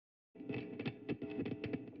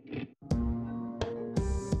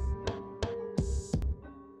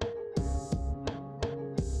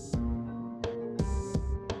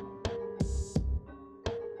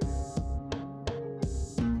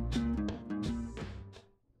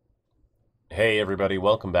Hey everybody,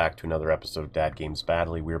 welcome back to another episode of Dad Games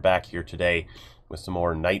Badly. We're back here today with some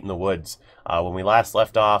more Night in the Woods. When we last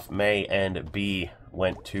left off, May and B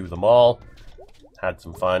went to the mall, had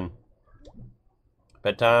some fun.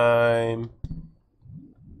 Bedtime.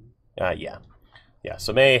 Yeah,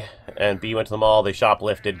 so May and B went to the mall, they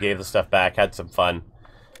shoplifted, gave the stuff back, had some fun,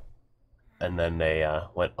 and then they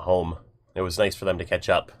went home. It was nice for them to catch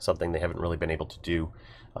up, something they haven't really been able to do.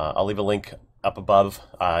 I'll leave a link up above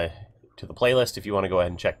to the playlist if you want to go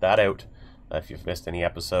ahead and check that out. If you've missed any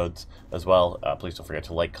episodes as well, please don't forget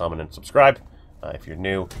to like, comment, and subscribe. If you're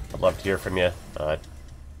new, I'd love to hear from you.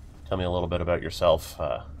 Tell me a little bit about yourself.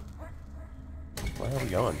 Where are we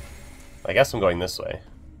going? I guess I'm going this way.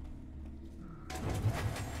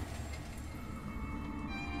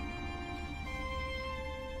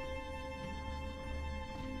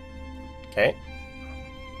 Okay.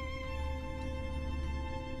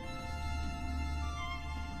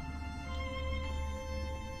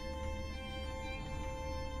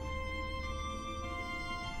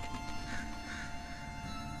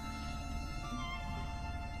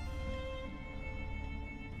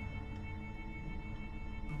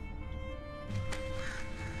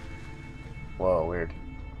 Whoa, weird.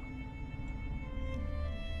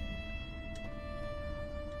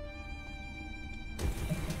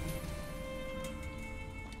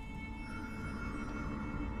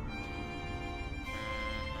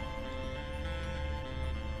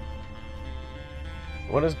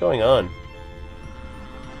 What is going on?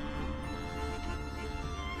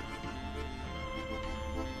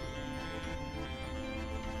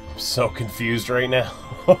 I'm so confused right now.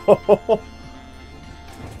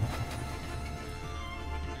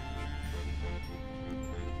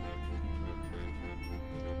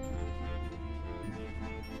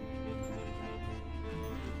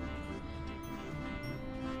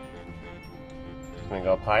 Can I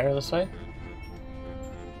go up higher this way?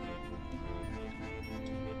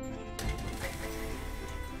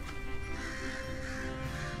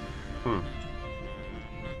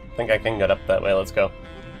 I think I can get up that way. Let's go.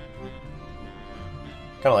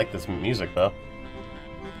 Kind of like this music, though.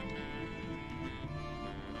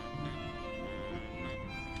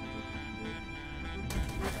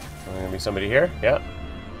 There's gonna be somebody here. Yeah.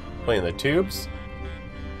 Playing the tubes.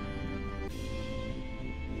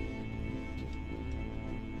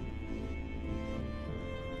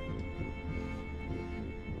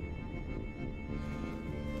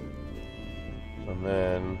 And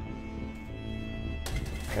then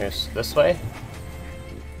here's this way.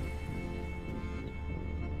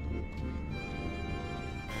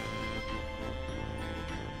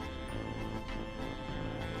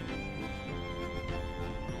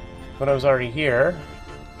 But I was already here.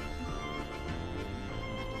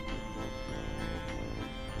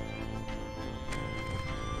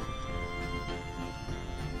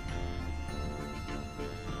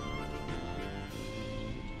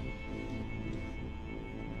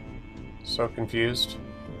 So confused.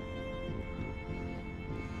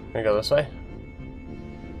 Can I go this way?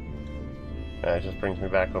 It just brings me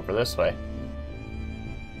back over this way.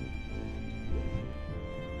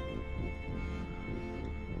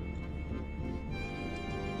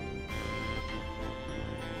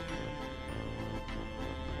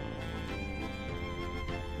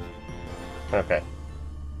 Okay.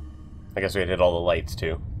 I guess we had hit all the lights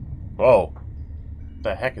too. Whoa. What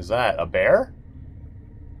the heck is that? A bear?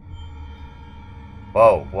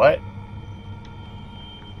 Whoa, what?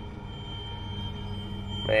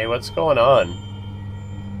 Hey, what's going on?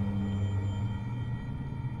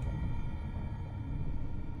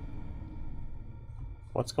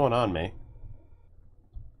 What's going on, May?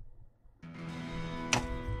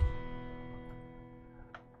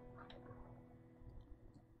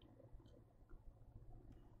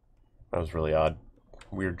 That was really odd.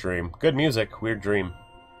 Weird dream. Good music, weird dream.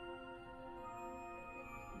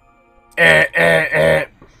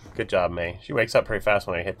 Good job, May. She wakes up pretty fast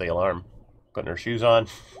when I hit the alarm. Putting her shoes on.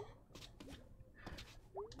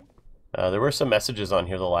 There were some messages on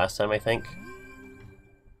here the last time, I think.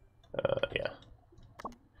 Yeah.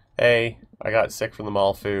 Hey, I got sick from the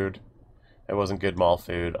mall food. It wasn't good mall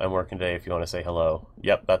food. I'm working today if you want to say hello.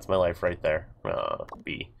 Yep, that's my life right there.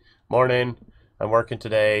 B. Morning. I'm working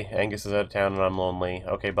today. Angus is out of town and I'm lonely.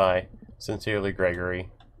 Okay, bye. Sincerely, Gregory.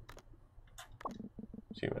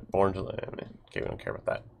 She went born to... Okay, we don't care about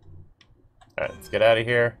that. Alright, let's get out of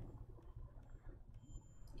here.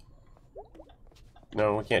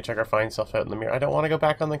 No, we can't check our fine self out in the mirror. I don't want to go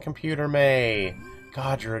back on the computer, May.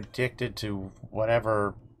 God, you're addicted to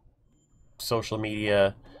whatever social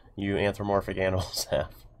media you anthropomorphic animals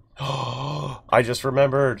have. I just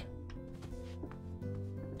remembered.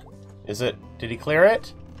 Is it... Did he clear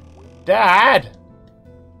it? Dad!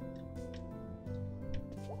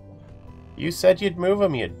 You said you'd move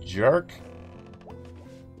him, you jerk.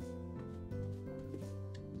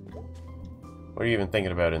 What are you even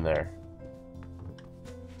thinking about in there?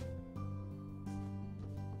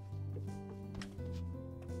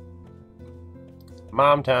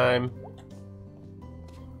 Mom time.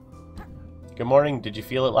 Good morning. Did you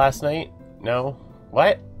feel it last night? No?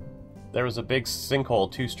 What? There was a big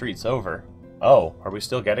sinkhole 2 streets over. Oh, are we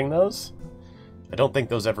still getting those? I don't think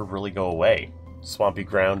those ever really go away. Swampy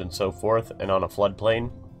ground and so forth, and on a floodplain.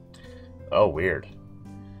 Oh, weird.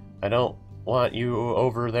 I don't want you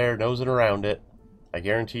over there nosing around it. I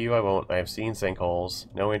guarantee you I won't. I have seen sinkholes.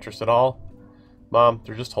 No interest at all? Mom,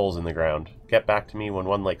 they're just holes in the ground. Get back to me when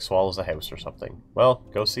one lake swallows a house or something. Well,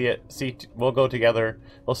 go see it. We'll go together.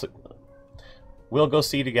 We'll go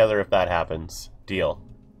see together if that happens. Deal.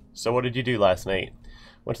 So what did you do last night?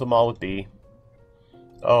 Went to the mall with B.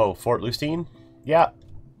 Oh, Fort Lustine? Yeah.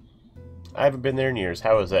 I haven't been there in years.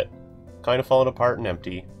 How is it? Kind of fallen apart and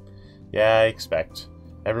empty. Yeah, I expect.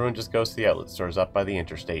 Everyone just goes to the outlet stores up by the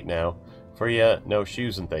interstate now. For ya, no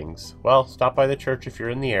shoes and things. Well, stop by the church if you're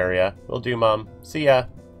in the area. Will do, Mom. See ya.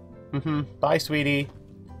 Bye, sweetie.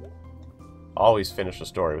 Always finish a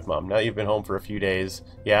story with Mom. Now you've been home for a few days.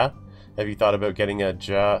 Yeah? Have you thought about getting a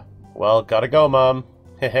job? Well, gotta go, Mom.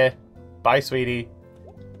 Heh. Bye, sweetie.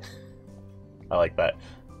 I like that.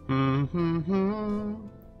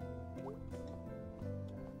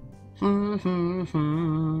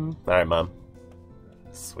 Alright, Mom.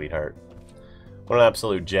 Sweetheart. What an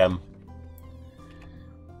absolute gem.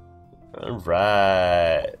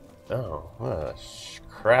 Alright. Oh, what a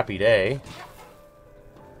crappy day.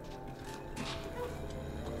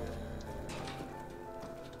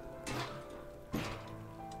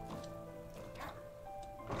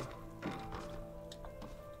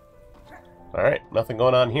 Alright, nothing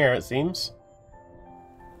going on here, it seems.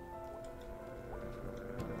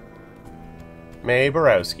 May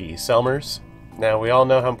Borowski, Selmers. Now, we all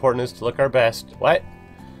know how important it is to look our best. What?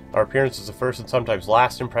 Our appearance is the first and sometimes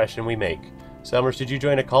last impression we make. Selmers, did you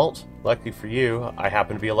join a cult? Luckily for you, I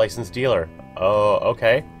happen to be a licensed dealer. Oh,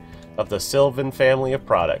 okay. Of the Sylvan family of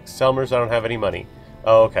products. Selmers, I don't have any money.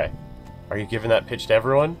 Oh, okay. Are you giving that pitch to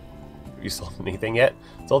everyone? Have you sold anything yet?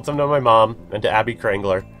 Sold some to my mom and to Abby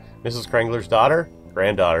Krangler. Mrs. Krangler's daughter?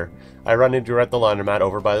 Granddaughter. I run into her at the laundromat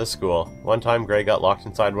over by the school. One time, Greg got locked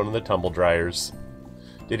inside one of the tumble dryers.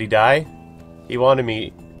 Did he die? He wanted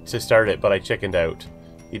me to start it, but I chickened out.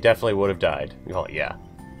 He definitely would have died. Oh, yeah.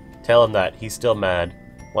 Tell him that. He's still mad.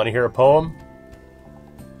 Want to hear a poem?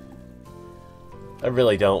 I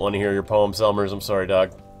really don't want to hear your poem, Selmers. I'm sorry,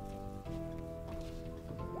 dog.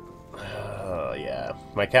 Oh, yeah.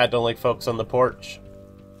 My cat don't like folks on the porch.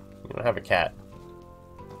 You don't have a cat.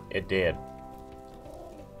 It did.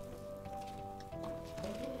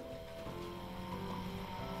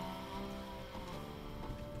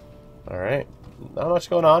 Alright. Not much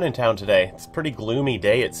going on in town today. It's a pretty gloomy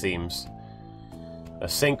day, it seems. A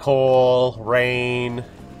sinkhole, rain,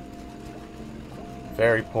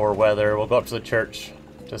 very poor weather. We'll go up to the church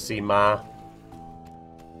to see Ma.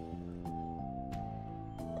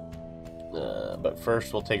 But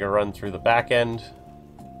first we'll take a run through the back end.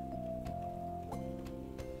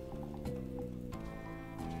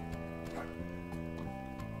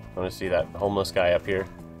 I want to see that homeless guy up here.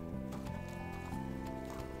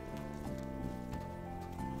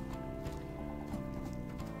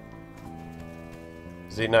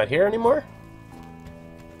 Is he not here anymore?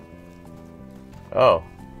 Oh.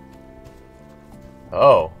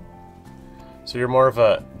 Oh. So you're more of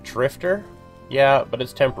a drifter? Yeah, but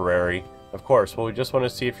it's temporary. Of course, well, we just want to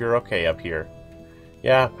see if you're okay up here.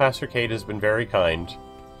 Yeah, Pastor Kate has been very kind.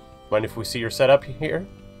 Mind if we see your setup here?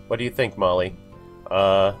 What do you think, Molly?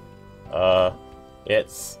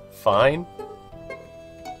 It's fine?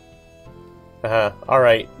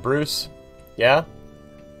 Alright, Bruce? Yeah?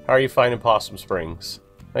 How are you finding Possum Springs?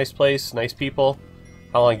 Nice place, nice people.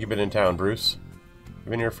 How long have you been in town, Bruce? You've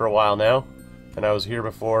been here for a while now? And I was here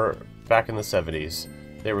before, back in the 70s.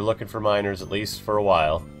 They were looking for miners, at least for a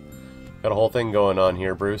while. Got a whole thing going on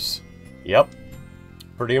here, Bruce. Yep.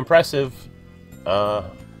 Pretty impressive.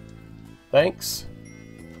 Thanks.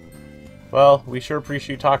 Well, we sure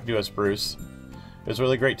appreciate you talking to us, Bruce. It was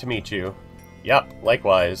really great to meet you. Yep,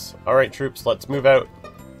 likewise. Alright, troops, let's move out.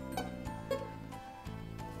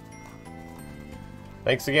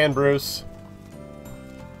 Thanks again, Bruce.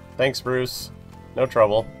 Thanks, Bruce. No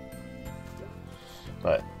trouble.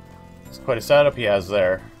 But it's quite a setup he has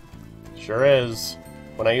there. Sure is.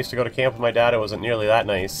 When I used to go to camp with my dad, it wasn't nearly that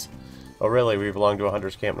nice. Oh really, we belong to a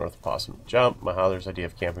hunter's camp north of Possum Jump. Mahother's idea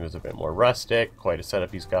of camping was a bit more rustic. Quite a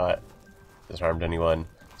setup he's got. Hasn't harmed anyone.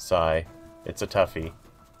 Sigh. It's a toughie.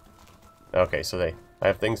 Okay, so I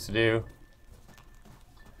have things to do.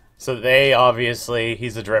 So they, obviously,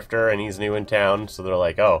 he's a drifter and he's new in town, so they're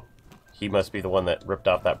like, oh, he must be the one that ripped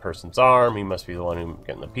off that person's arm. He must be the one who's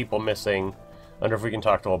getting the people missing. Wonder if we can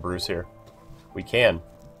talk to old Bruce here. We can.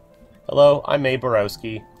 Hello, I'm Mae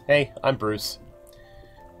Borowski. Hey, I'm Bruce.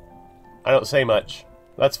 I don't say much.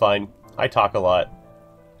 That's fine. I talk a lot.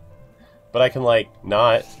 But I can, like,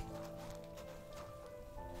 not.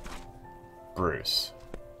 Bruce.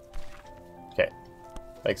 Okay.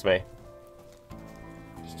 Thanks, Mae.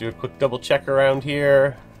 Just do a quick double check around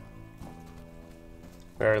here.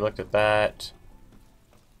 We already looked at that.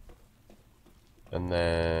 And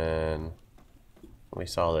then we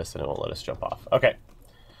saw this and it won't let us jump off. Okay.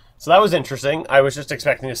 So that was interesting. I was just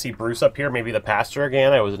expecting to see Bruce up here, maybe the pastor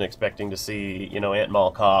again. I wasn't expecting to see, you know, Aunt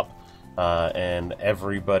Mall Cop and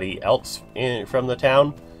everybody else from the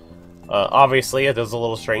town. Obviously, it is a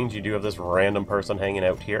little strange. You do have this random person hanging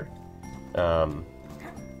out here.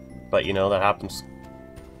 But, you know, that happens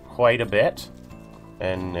quite a bit.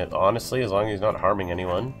 And honestly, as long as he's not harming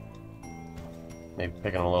anyone. Maybe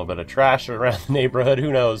picking a little bit of trash around the neighborhood.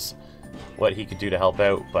 Who knows what he could do to help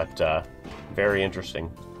out. But very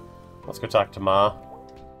interesting. Let's go talk to Ma.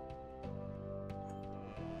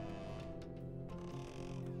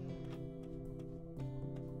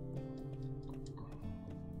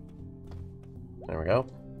 There we go.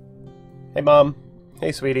 Hey, Mom.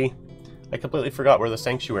 Hey, sweetie. I completely forgot where the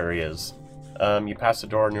sanctuary is. You passed the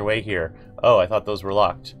door on your way here. Oh, I thought those were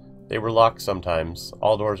locked. They were locked sometimes.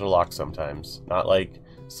 All doors are locked sometimes. Not like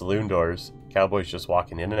saloon doors. Cowboys just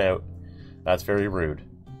walking in and out. That's very rude.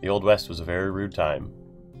 The Old West was a very rude time.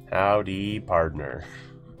 Howdy, partner.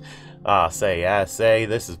 say,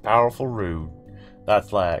 this is powerful rude.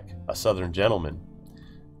 That's like a southern gentleman.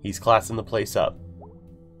 He's classing the place up.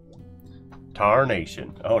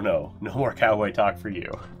 Tarnation. Oh no, no more cowboy talk for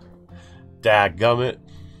you. Dadgummit.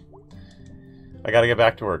 I gotta get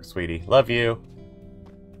back to work, sweetie. Love you.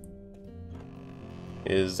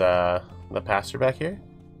 Is, the pastor back here?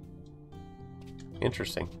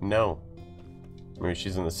 Interesting. No. Maybe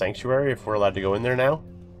she's in the sanctuary if we're allowed to go in there now?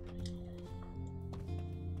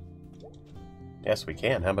 Yes, we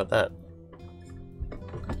can. How about that?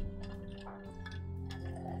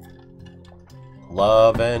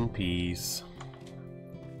 Love and peace.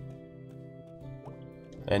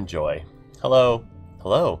 And joy. Hello.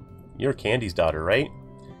 Hello. You're Candy's daughter, right?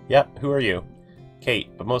 Yep. Who are you? Kate,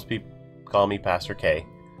 but most people call me Pastor K.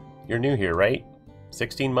 You're new here, right?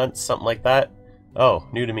 16 months, something like that? Oh,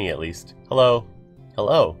 new to me at least. Hello.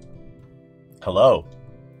 Hello. Hello.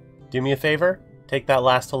 Do me a favor? Take that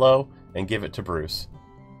last hello and give it to Bruce.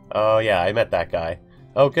 Oh yeah, I met that guy.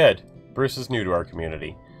 Oh good. Bruce is new to our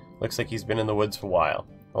community. Looks like he's been in the woods for a while.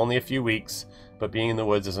 Only a few weeks, but being in the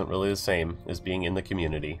woods isn't really the same as being in the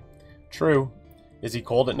community. True. Is he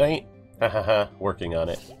cold at night? Hahaha, working on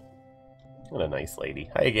it. What a nice lady.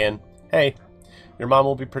 Hi again. Hey, your mom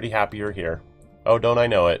will be pretty happy you're here. Oh, don't I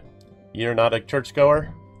know it. You're not a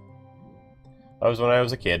churchgoer? I was when I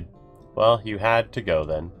was a kid. Well, you had to go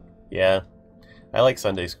then. Yeah. I like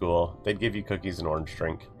Sunday school. They'd give you cookies and orange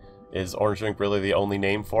drink. Is orange drink really the only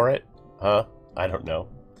name for it? Huh? I don't know.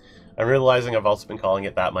 I'm realizing I've also been calling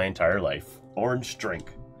it that my entire life. Orange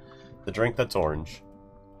drink. The drink that's orange.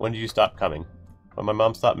 When did you stop coming? When my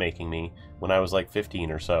mom stopped making me, when I was like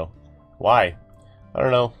 15 or so. Why? I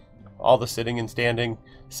don't know. All the sitting and standing,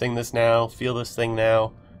 sing this now, feel this thing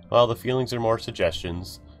now. Well, the feelings are more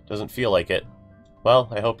suggestions. Doesn't feel like it. Well,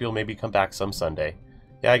 I hope you'll maybe come back some Sunday.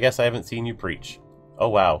 Yeah, I guess I haven't seen you preach. Oh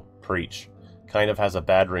wow, preach. Kind of has a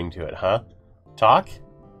bad ring to it, huh? Talk?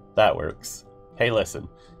 That works. Hey, listen.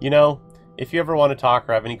 You know, if you ever want to talk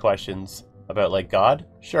or have any questions about, like, God,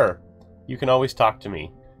 sure. You can always talk to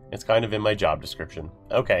me. It's kind of in my job description.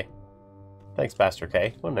 Okay. Thanks, Pastor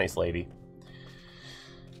K. What a nice lady.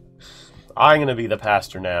 I'm going to be the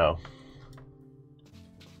pastor now.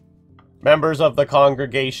 Members of the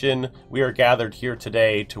congregation, we are gathered here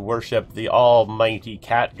today to worship the almighty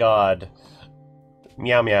cat god,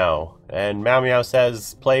 Meow Meow. And Meow Meow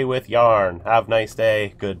says, play with yarn. Have a nice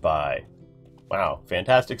day. Goodbye. Wow.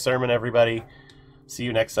 Fantastic sermon, everybody. See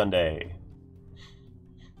you next Sunday.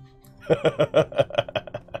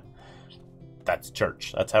 That's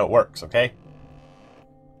church. That's how it works, okay?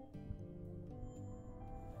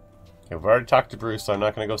 Okay, we've already talked to Bruce, so I'm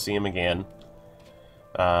not going to go see him again.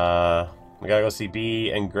 We gotta go see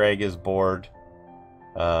B, and Greg is bored.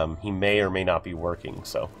 He may or may not be working,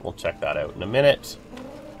 so we'll check that out in a minute.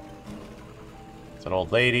 It's an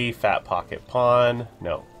old lady. Fat Pocket Pawn.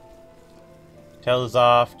 No.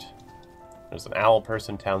 Telesoft. There's an owl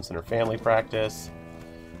person. Town Center Family Practice.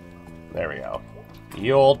 There we go.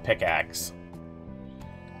 The old pickaxe.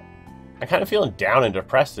 I'm kind of feeling down and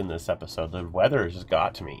depressed in this episode. The weather has just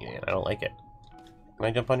got to me, man. I don't like it. Can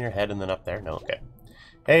I jump on your head and then up there? No, okay.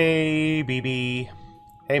 Hey, BB.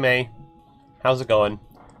 Hey, May. How's it going?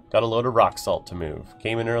 Got a load of rock salt to move.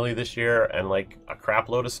 Came in early this year and like a crap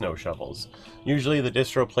load of snow shovels. Usually the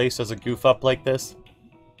distro place does a goof up like this.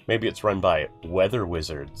 Maybe it's run by weather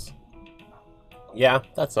wizards. Yeah,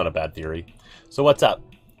 that's not a bad theory. So what's up?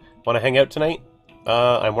 Want to hang out tonight?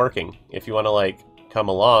 I'm working. If you want to, like, come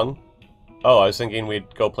along. Oh, I was thinking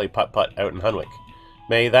we'd go play putt-putt out in Hunwick.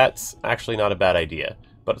 May, that's actually not a bad idea.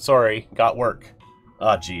 But sorry, got work.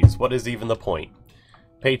 Ah, geez, what is even the point?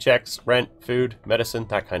 Paychecks, rent, food, medicine,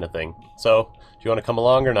 that kind of thing. So, do you want to come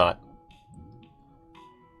along or not?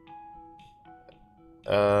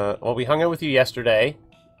 Well, we hung out with you yesterday.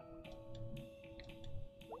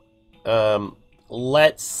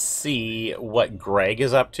 Let's see what Greg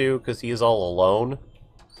is up to, because he is all alone.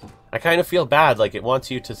 I kind of feel bad, like, it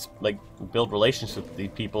wants you to, like, build relationships with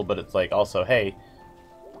these people, but it's like, also, hey,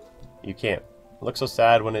 you can't. It looks so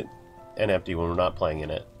sad when and empty when we're not playing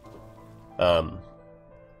in it.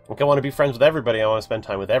 Like, I want to be friends with everybody, I want to spend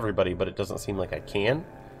time with everybody, but it doesn't seem like I can.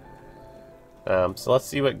 So let's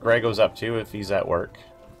see what Grego's up to if he's at work.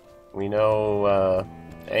 We know,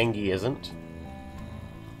 Angie isn't.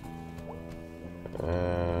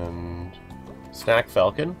 And Snack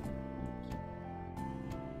Falcon.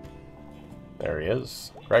 There he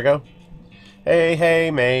is. Grego.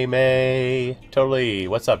 Hey, May. Totally.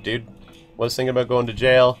 What's up, dude? Was thinking about going to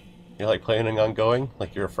jail. You're like planning on going?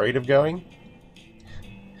 Like you're afraid of going?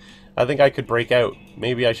 I think I could break out.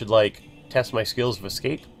 Maybe I should like test my skills of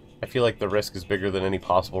escape. I feel like the risk is bigger than any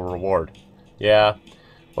possible reward. Yeah.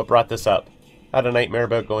 What brought this up? I had a nightmare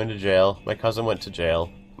about going to jail. My cousin went to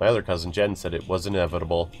jail. My other cousin, Jen, said it was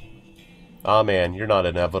inevitable. Aw, man, you're not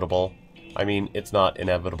inevitable. I mean, it's not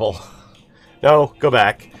inevitable. No, go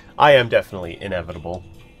back. I am definitely inevitable.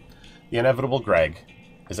 The inevitable Greg.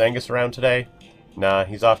 Is Angus around today? Nah,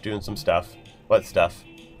 he's off doing some stuff. What stuff?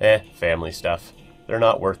 Family stuff. They're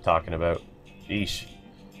not worth talking about. Yeesh.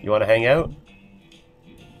 You want to hang out?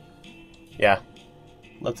 Yeah.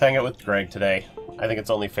 Let's hang out with Greg today. I think it's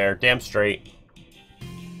only fair. Damn straight.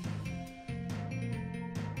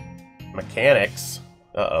 Mechanics?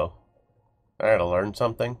 Uh-oh. I gotta learn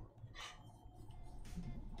something.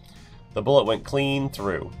 The bullet went clean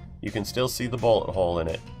through. You can still see the bullet hole in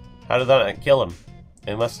it. How did that not kill him?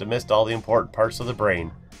 It must have missed all the important parts of the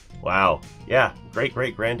brain. Wow. Yeah,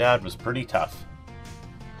 great-great-granddad was pretty tough.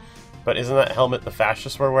 But isn't that helmet the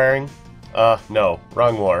fascists were wearing? No.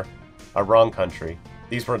 Wrong war. A wrong country.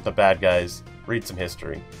 These weren't the bad guys. Read some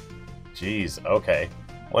history. Jeez, okay.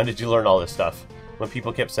 When did you learn all this stuff? When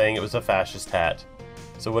people kept saying it was a fascist hat.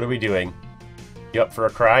 So what are we doing? You up for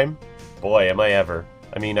a crime? Boy, am I ever.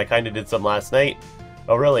 I mean, I kinda did some last night.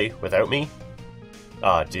 Oh really? Without me?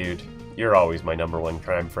 Aw, dude. You're always my #1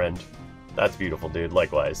 crime friend. That's beautiful, dude.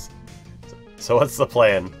 Likewise. So what's the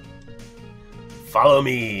plan? Follow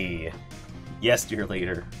me! Yes, dear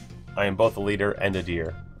leader. I am both a leader and a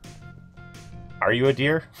deer. Are you a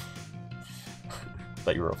deer?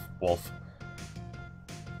 Thought you were a wolf.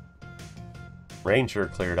 Rain sure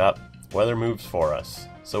cleared up. Weather moves for us.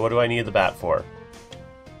 So what do I need the bat for?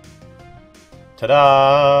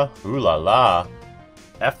 Ta-da! Ooh la la!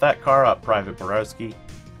 F that car up, Private Borowski.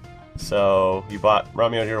 So, you brought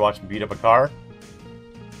me out here to watch me beat up a car?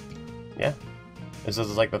 Yeah. This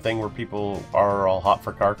is like the thing where people are all hot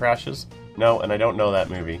for car crashes? No, and I don't know that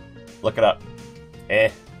movie. Look it up.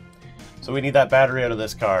 So we need that battery out of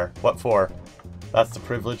this car. What for? That's the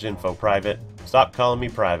privilege info, Private. Stop calling me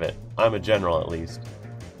Private. I'm a general, at least.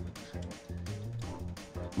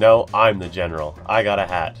 No, I'm the general. I got a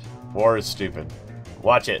hat. War is stupid.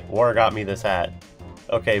 Watch it. War got me this hat.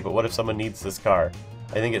 Okay, but what if someone needs this car?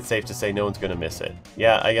 I think it's safe to say no one's gonna miss it.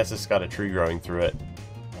 Yeah, I guess it's got a tree growing through it.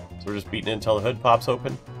 So we're just beating it until the hood pops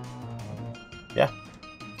open? Yeah.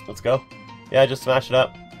 Let's go. Yeah, just smash it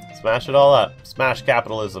up. Smash it all up. Smash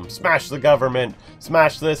capitalism. Smash the government.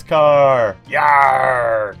 Smash this car.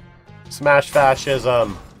 Yarr! Smash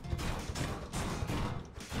fascism.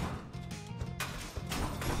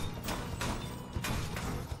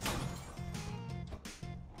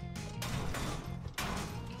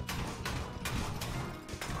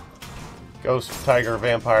 Ghost, tiger,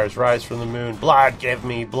 vampires, rise from the moon. Blood, give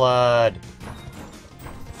me blood.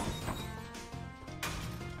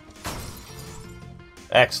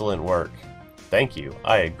 Excellent work. Thank you.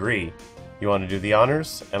 I agree. You want to do the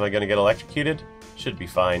honors? Am I going to get electrocuted? Should be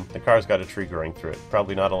fine. The car's got a tree growing through it.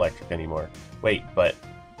 Probably not electric anymore. Wait, but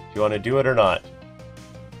do you want to do it or not?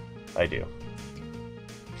 I do.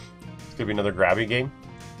 It's gonna be another grabby game.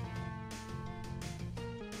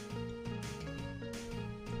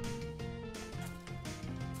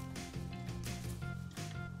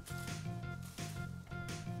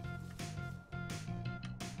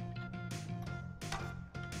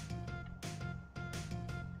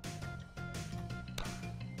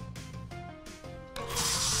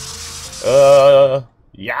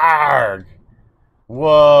 Yarg!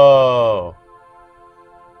 Whoa!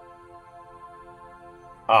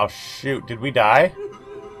 Oh shoot, did we die?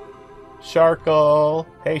 Sharkle!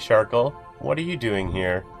 Hey Sharkle, what are you doing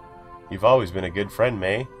here? You've always been a good friend,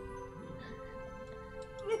 May.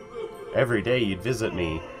 Every day you'd visit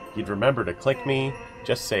me. You'd remember to click me,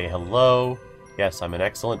 just say hello. Yes, I'm an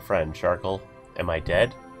excellent friend, Sharkle. Am I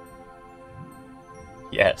dead?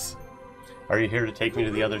 Yes. Are you here to take me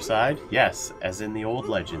to the other side? Yes, as in the old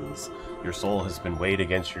legends. Your soul has been weighed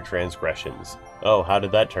against your transgressions. Oh, how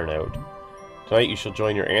did that turn out? Tonight you shall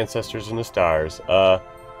join your ancestors in the stars.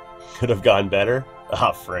 Could have gone better?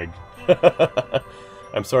 Ah, frig.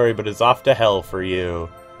 I'm sorry, but it's off to hell for you.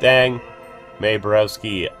 Dang. May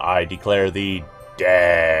Borowski, I declare thee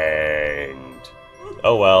danged.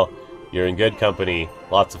 Oh well, you're in good company.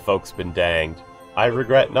 Lots of folks been danged. I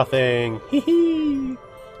regret nothing. Hee hee.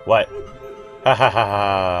 What? Ha ha ha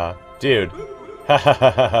ha. Dude. Ha ha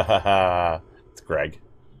ha ha ha ha. It's Greg.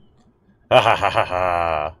 Ha ha ha ha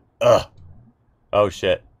ha. Ugh. Oh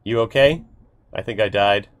shit. You okay? I think I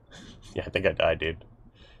died. Yeah, I think I died, dude.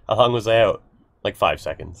 How long was I out? Like 5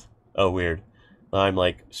 seconds. Oh, weird. I'm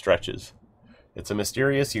like stretches. It's a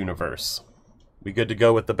mysterious universe. We good to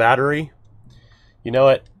go with the battery? You know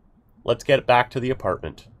what? Let's get back to the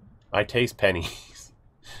apartment. I taste pennies.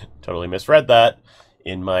 Totally misread that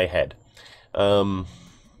in my head. And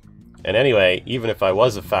anyway, even if I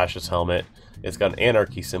was a fascist helmet, it's got an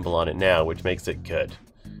anarchy symbol on it now, which makes it good.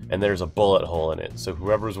 And there's a bullet hole in it, so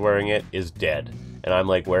whoever's wearing it is dead. And I'm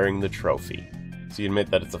like wearing the trophy. So you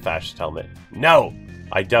admit that it's a fascist helmet. No!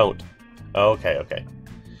 I don't. Oh, okay, okay.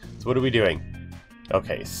 So what are we doing?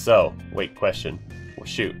 Okay, so, wait, question. Well,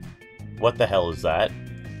 shoot. What the hell is that?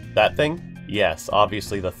 That thing? Yes,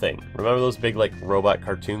 obviously the thing. Remember those big, like, robot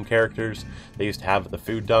cartoon characters they used to have at the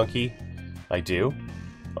food donkey? I do?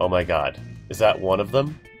 Oh my god. Is that one of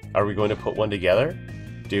them? Are we going to put one together?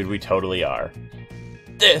 Dude, we totally are.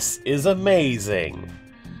 This is amazing!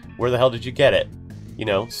 Where the hell did you get it? You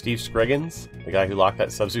know, Steve Scriggins, the guy who locked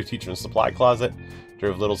that substitute teacher in the supply closet,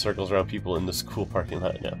 drove little circles around people in the school parking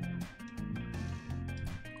lot. No.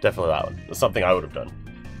 Definitely that one. That's something I would have done.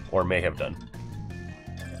 Or may have done.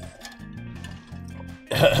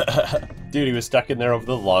 Dude, he was stuck in there over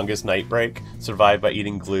the longest night break, survived by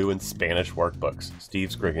eating glue and Spanish workbooks.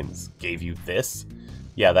 Steve Scriggins gave you this?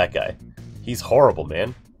 Yeah, that guy. He's horrible,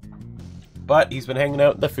 man. But he's been hanging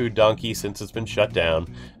out in the food donkey since it's been shut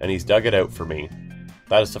down, and he's dug it out for me.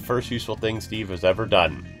 That is the first useful thing Steve has ever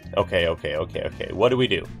done. Okay. What do we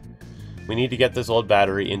do? We need to get this old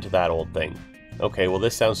battery into that old thing. Okay, well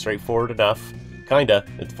this sounds straightforward enough. Kinda.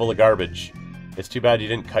 It's full of garbage. It's too bad you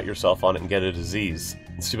didn't cut yourself on it and get a disease.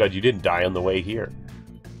 It's too bad you didn't die on the way here.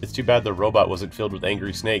 It's too bad the robot wasn't filled with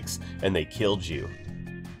angry snakes and they killed you.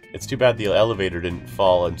 It's too bad the elevator didn't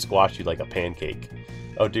fall and squash you like a pancake.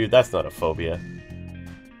 Oh dude, that's not a phobia.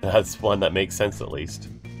 That's one that makes sense at least.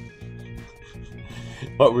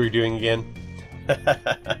 What were we doing again?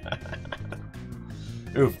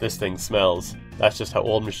 Oof, this thing smells. That's just how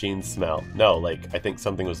old machines smell. No, like, I think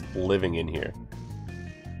something was living in here.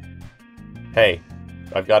 Hey,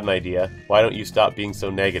 I've got an idea. Why don't you stop being so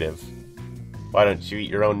negative? Why don't you eat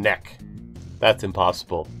your own neck? That's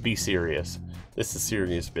impossible. Be serious. This is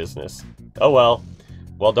serious business. Oh well.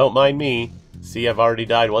 Well, don't mind me. See, I've already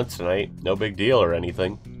died once tonight. No big deal or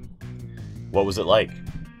anything. What was it like?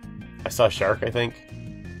 I saw a shark, I think.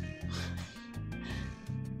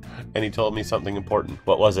 And he told me something important.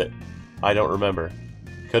 What was it? I don't remember.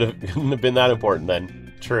 Couldn't have been that important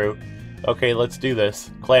then. True. Okay, let's do this.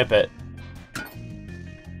 Clamp it.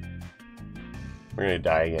 We're gonna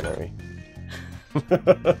die again, aren't we?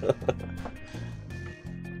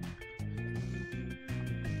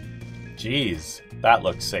 Jeez, that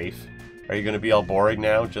looks safe. Are you gonna be all boring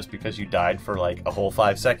now just because you died for like a whole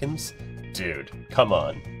 5 seconds? Dude, come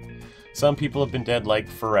on. Some people have been dead like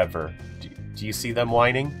forever. Do you see them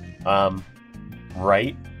whining?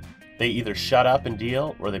 Right? They either shut up and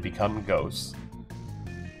deal, or they become ghosts.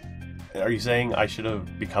 Are you saying I should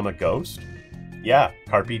have become a ghost? Yeah,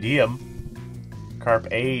 carpe diem. Carpe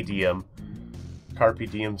diem. Carpe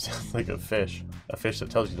diem sounds like a fish. A fish that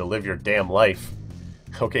tells you to live your damn life.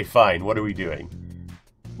 Okay, fine. What are we doing?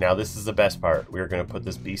 Now this is the best part. We're going to put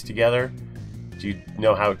this beast together. Do you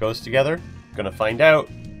know how it goes together? Gonna find out.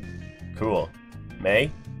 Cool.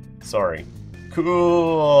 May? Sorry.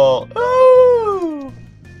 Cool. Ooh!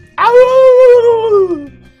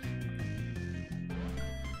 Ow!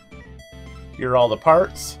 Here are all the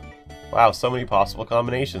parts. Wow, so many possible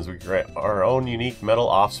combinations. We create our own unique metal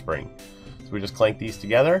offspring. So we just clank these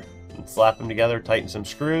together and slap them together, tighten some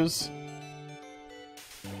screws.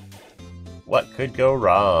 What could go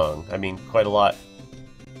wrong? I mean, quite a lot.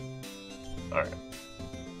 Alright.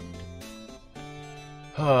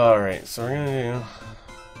 Alright, so we're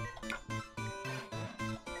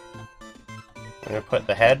gonna put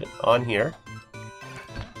the head on here.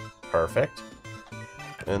 Perfect.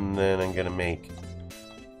 And then I'm gonna make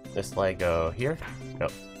this Lego here. No,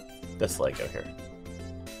 this Lego here.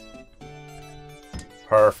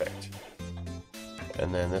 Perfect.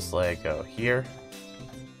 And then this Lego here.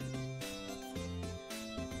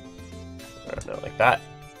 I don't know, like that.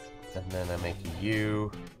 And then I make a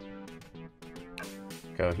U.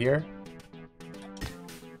 Go here.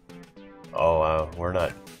 Oh wow, we're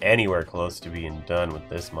not anywhere close to being done with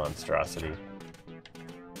this monstrosity.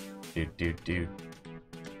 Dude. Do.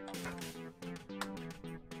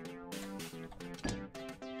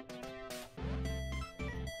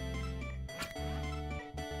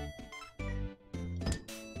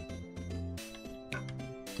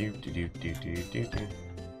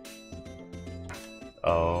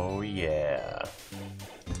 Oh yeah.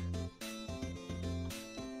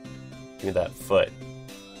 Give me that foot.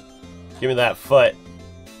 Give me that foot.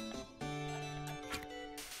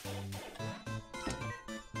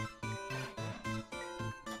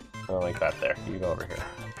 I don't like that there. You go over here.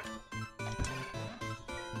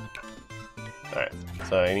 Alright,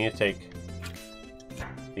 so I need to take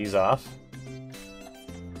these off.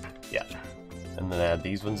 Yeah. And then add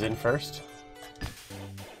these ones in first.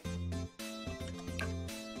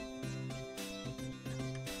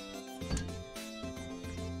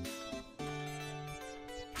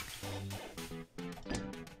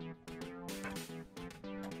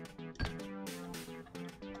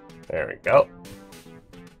 There we go.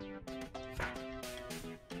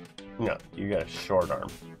 No, you got a short arm.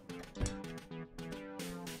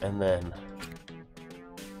 And then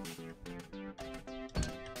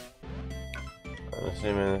I'm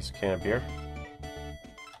assuming this can of beer.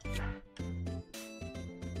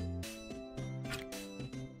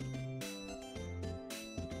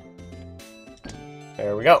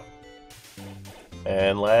 There we go.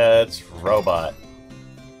 And let's robot.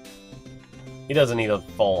 He doesn't need a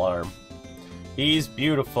full arm. He's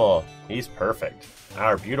beautiful. He's perfect.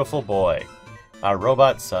 Our beautiful boy. Our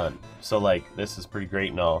robot son. So, like, this is pretty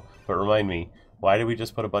great and all, but remind me, why did we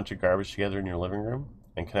just put a bunch of garbage together in your living room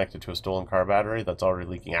and connect it to a stolen car battery that's already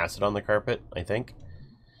leaking acid on the carpet, I think?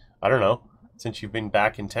 I don't know. Since you've been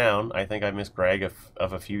back in town, I think I miss Greg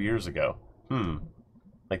of a few years ago.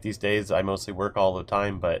 Like, these days, I mostly work all the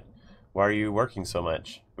time, but why are you working so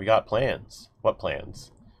much? We got plans. What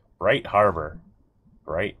plans? Bright Harbor.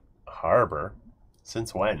 Bright Harbor?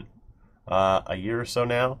 Since when? A year or so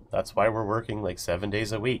now. That's why we're working like 7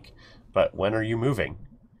 days a week. But when are you moving?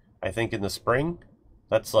 I think in the spring?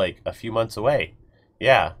 That's like a few months away.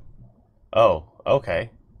 Yeah. Oh,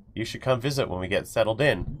 okay. You should come visit when we get settled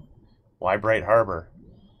in. Why Bright Harbor?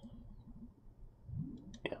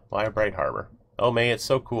 Yeah, why Bright Harbor? Oh, May, it's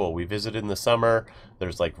so cool. We visited in the summer.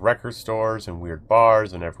 There's like record stores and weird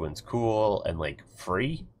bars and everyone's cool and like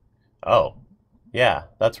free. Oh, yeah,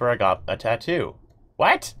 that's where I got a tattoo.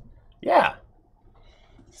 What? Yeah.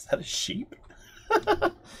 Is that a sheep?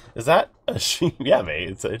 Is that a sheep? Yeah,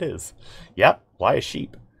 mate, it is. Yep, why a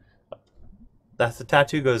sheep? That's the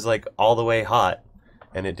tattoo goes like all the way hot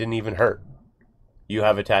and it didn't even hurt. You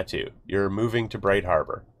have a tattoo. You're moving to Bright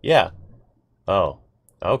Harbor. Yeah. Oh,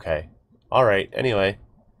 okay. All right, anyway.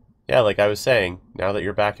 Yeah, like I was saying, now that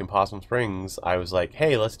you're back in Possum Springs, I was like,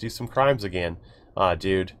 hey, let's do some crimes again. Ah,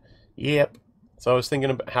 dude. Yep. So I was thinking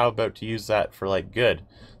about how about to use that for, like, good.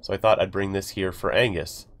 So I thought I'd bring this here for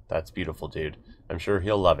Angus. That's beautiful, dude. I'm sure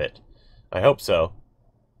he'll love it. I hope so.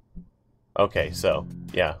 Okay, so,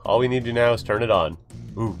 yeah. All we need to do now is turn it on.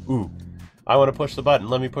 Ooh. I want to push the button.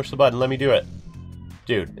 Let me push the button. Let me do it.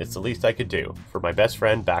 Dude, it's the least I could do for my best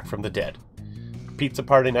friend back from the dead. Pizza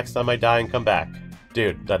party next time I die and come back.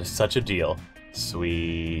 Dude, that is such a deal.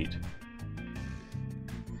 Sweet.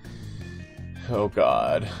 Oh,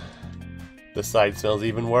 God. This side smells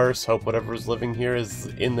even worse. Hope whatever's living here is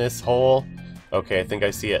in this hole. Okay, I think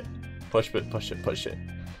I see it. Push it, push it, push it.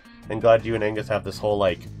 I'm glad you and Angus have this whole,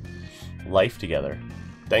 like, life together.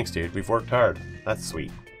 Thanks, dude. We've worked hard. That's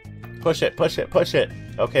sweet. Push it, push it, push it.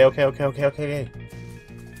 Okay, okay, okay, okay, okay.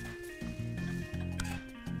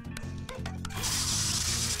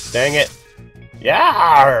 Dang it.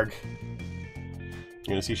 Yarg! You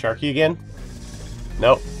gonna see Sharky again?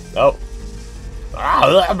 Nope. Oh.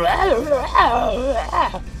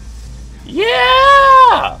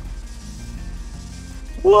 Yeah!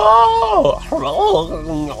 Whoa!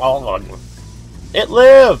 It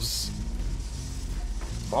lives!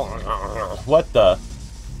 What the?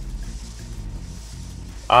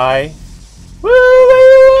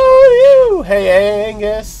 Woo! Hey,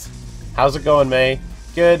 Angus! How's it going, May?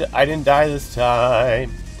 Good. I didn't die this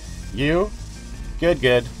time. You? Good,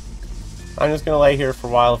 good. I'm just gonna lay here for a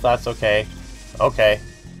while if that's okay. Okay.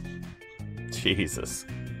 Jesus.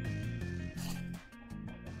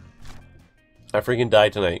 I freaking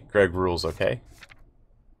died tonight. Greg rules, okay?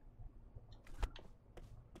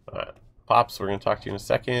 Alright. Pops, we're gonna talk to you in a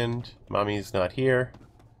second. Mommy's not here.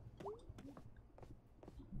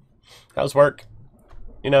 How's work?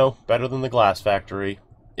 You know, better than the glass factory.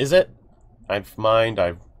 Is it? I've mined,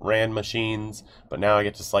 I've ran machines, but now I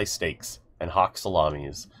get to slice steaks and hawk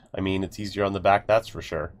salamis. I mean, it's easier on the back, that's for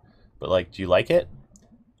sure. But, like, do you like it?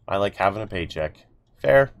 I like having a paycheck.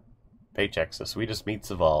 Fair. Paycheck's the sweetest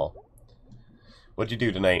meats of all. What'd you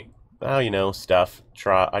do tonight? Oh, you know, stuff.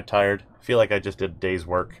 I'm tired. Feel like I just did a day's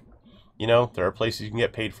work. You know, there are places you can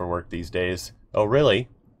get paid for work these days. Oh, really?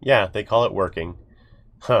 Yeah, they call it working.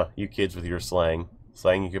 Huh, you kids with your slang.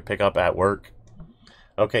 Slang you could pick up at work.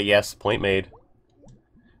 Okay, yes, point made.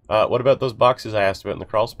 What about those boxes I asked about in the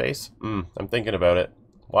crawl space? I'm thinking about it.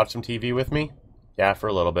 Watch some TV with me? Yeah, for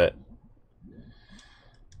a little bit.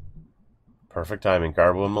 Perfect timing.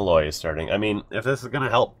 Garbo and Malloy is starting. I mean, if this is going to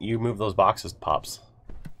help you move those boxes, Pops.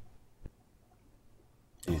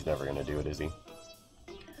 He's never going to do it, is he?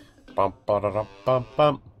 Bum, ba-da-dum, bum,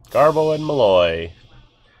 bum. Garbo and Malloy.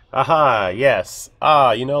 Aha, yes.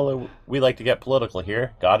 You know, we like to get political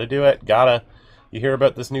here. Gotta do it. Gotta. You hear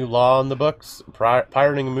about this new law in the books?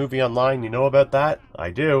 Pirating a movie online, you know about that?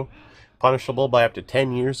 I do. Punishable by up to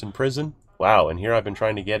 10 years in prison. Wow, and here I've been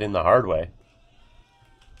trying to get in the hard way.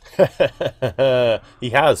 He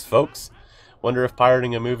has, folks. Wonder if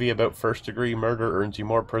pirating a movie about first-degree murder earns you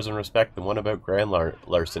more prison respect than one about grand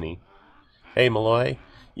larceny. Hey, Malloy,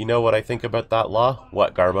 you know what I think about that law?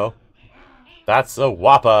 What, Garbo? That's a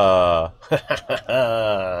whoppa!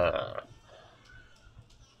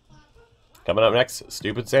 Coming up next,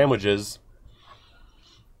 stupid sandwiches.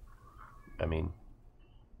 I mean...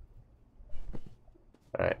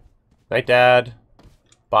 Alright. Night, Dad.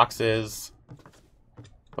 Boxes.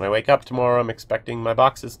 When I wake up tomorrow, I'm expecting my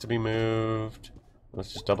boxes to be moved.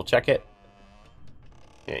 Let's just double check it.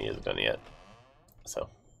 Yeah, he hasn't done it yet. So.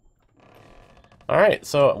 Alright,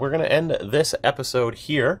 so we're going to end this episode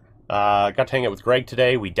here. Got to hang out with Greg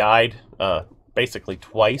today. We died basically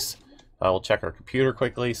twice. We'll check our computer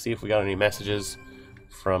quickly, see if we got any messages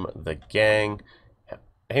from the gang.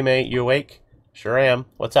 Hey, mate, you awake? Sure am.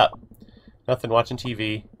 What's up? Nothing, watching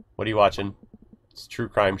TV. What are you watching? It's a true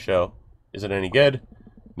crime show. Is it any good?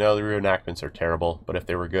 No, the reenactments are terrible, but if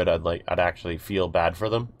they were good, I'd actually feel bad for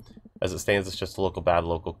them. As it stands, it's just a bad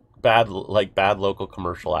local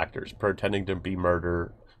commercial actors pretending to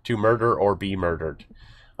murder or be murdered.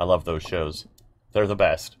 I love those shows. They're the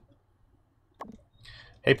best.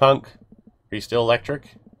 Hey, Punk. Are you still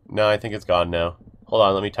electric? No, I think it's gone now. Hold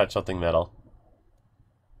on, let me touch something metal.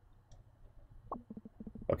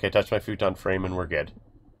 Okay, touch my futon frame and we're good.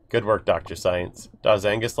 Good work, Dr. Science. Does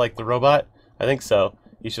Angus like the robot? I think so.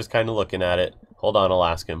 He's just kind of looking at it. Hold on, I'll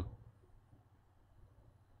ask him.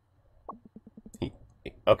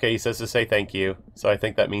 Okay, he says to say thank you, so I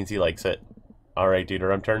think that means he likes it. Alright, dude,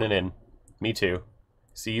 I'm turning in. Me too.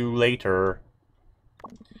 See you later.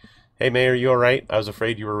 Hey, May, are you alright? I was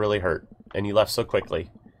afraid you were really hurt, and you left so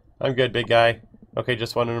quickly. I'm good, big guy. Okay,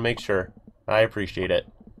 just wanted to make sure. I appreciate it.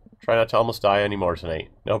 Try not to almost die anymore tonight.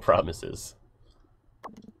 No promises.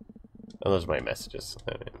 And those are my messages.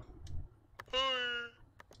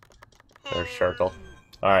 There's Sharkle.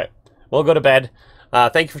 Alright, we'll go to bed.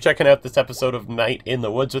 Thank you for checking out this episode of Night in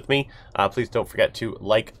the Woods with me. Please don't forget to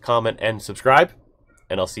like, comment, and subscribe.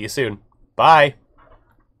 And I'll see you soon. Bye!